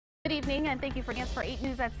Good evening and thank you for joining us for 8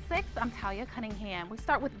 News at 6. I'm Talia Cunningham. We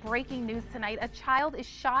start with breaking news tonight. A child is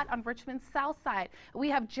shot on Richmond's south side.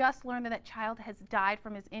 We have just learned that child has died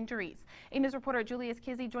from his injuries. 8 News reporter Julius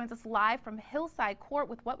Kizzy joins us live from Hillside Court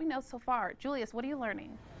with what we know so far. Julius, what are you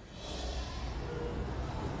learning?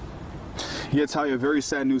 Yeah, Talia, very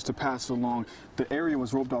sad news to pass along. The area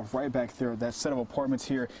was roped off right back there, that set of apartments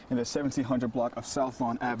here in the 1700 block of South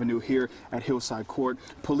Lawn Avenue here at Hillside Court.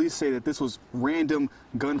 Police say that this was random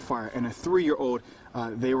gunfire, and a 3-year-old,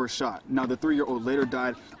 they were shot. Now, the 3-year-old later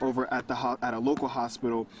died over at a local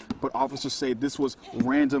hospital, but officers say this was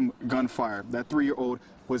random gunfire. That 3-year-old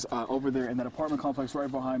was over there in that apartment complex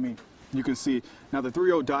right behind me. You can see now the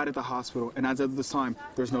 3-year-old died at the hospital, and as of this time,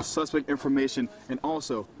 there's no suspect information, and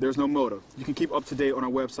also there's no motive. You can keep up to date on our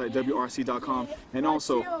website, WRC.com, and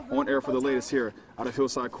also on air for the latest here out of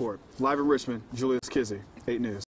Hillside Court. Live in Richmond, Julius Kizzy, 8 News.